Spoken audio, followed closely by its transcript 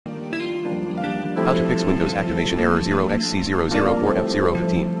How to fix Windows activation error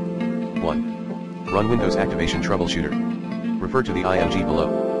 0xC004F015. 1. Run Windows Activation Troubleshooter. Refer to the IMG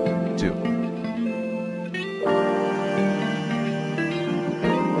below. 2.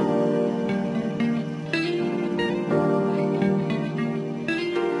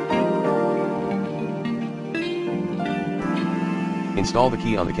 Install the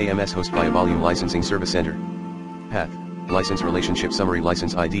key on the KMS host via Volume Licensing Service Center. Path, License Relationship Summary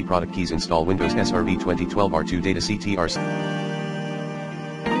License ID Product Keys Install Windows SRV 2012 R2 Data CTR.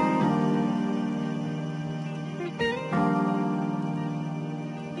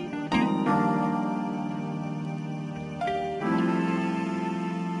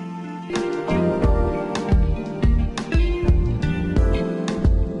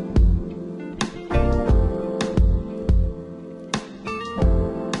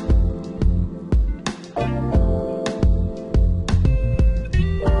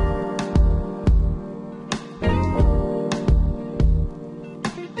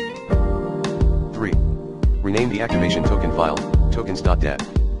 3. Rename the activation token file, tokens.dat.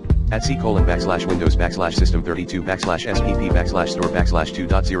 At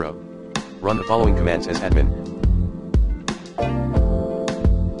c:\/windows/system32/spp/store/2.0. Run the following commands as admin.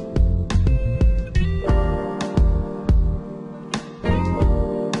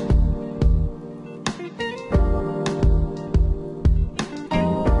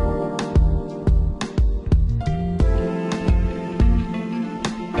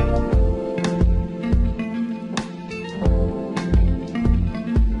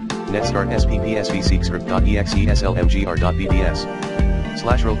 netstart sppsvseek_script.exe/slmgr.bbs.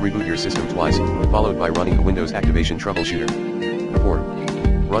 /roll reboot your system twice, followed by running the Windows Activation Troubleshooter. 4.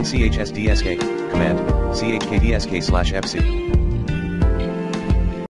 Run chsdsk command, chkdsk/fc.